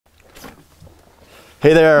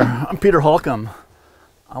Hey there, I'm Peter Holcomb.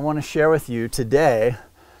 I want to share with you today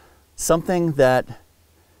something that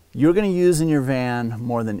you're going to use in your van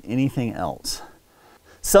more than anything else.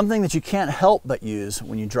 Something that you can't help but use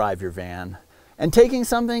when you drive your van. And taking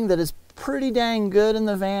something that is pretty dang good in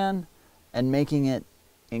the van and making it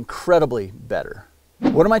incredibly better.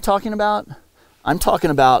 What am I talking about? I'm talking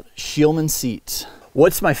about Scheel-Mann seats.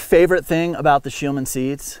 What's my favorite thing about the Scheel-Mann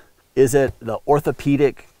seats? Is it the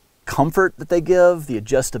orthopedic comfort that they give, the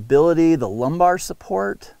adjustability, the lumbar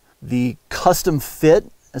support, the custom fit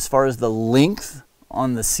as far as the length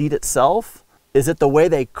on the seat itself? Is it the way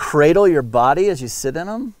they cradle your body as you sit in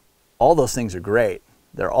them? All those things are great.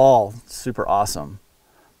 They're all super awesome.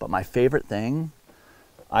 But my favorite thing,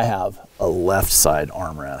 I have a left side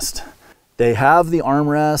armrest. They have the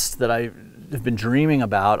armrest that I have been dreaming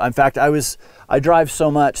about. In fact, I drive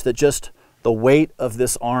so much that just the weight of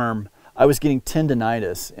this arm, I was getting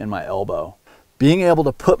tendonitis in my elbow. Being able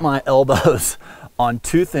to put my elbows on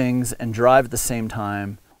two things and drive at the same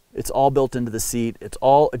time, it's all built into the seat. It's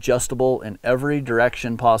all adjustable in every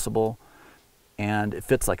direction possible, and it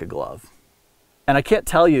fits like a glove. And I can't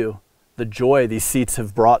tell you the joy these seats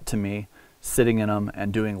have brought to me sitting in them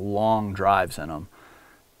and doing long drives in them.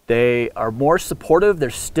 They are more supportive, they're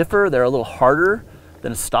stiffer, they're a little harder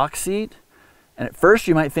than a stock seat. And at first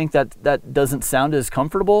you might think that that doesn't sound as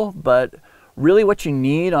comfortable, but really what you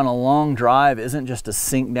need on a long drive isn't just to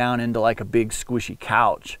sink down into like a big squishy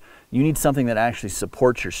couch. You need something that actually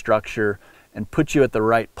supports your structure and puts you at the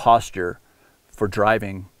right posture for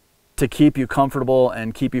driving to keep you comfortable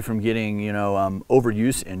and keep you from getting,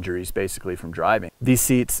 overuse injuries basically from driving. These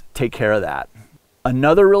seats take care of that.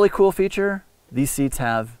 Another really cool feature, these seats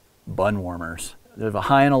have bun warmers. They have a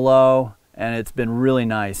high and a low, and it's been really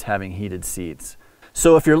nice having heated seats.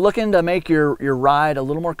 So if you're looking to make your ride a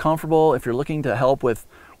little more comfortable, if you're looking to help with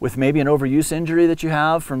maybe an overuse injury that you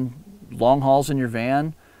have from long hauls in your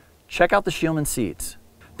van, check out the Scheel-Mann seats.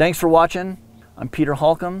 Thanks for watching. I'm Peter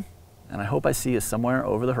Holcomb, and I hope I see you somewhere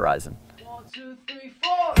over the horizon. 1, 2, 3,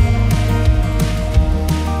 4.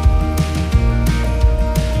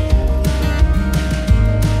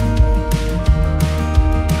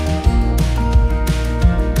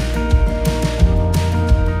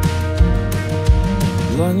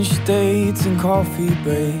 Lunch dates and coffee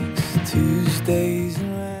breaks, Tuesdays and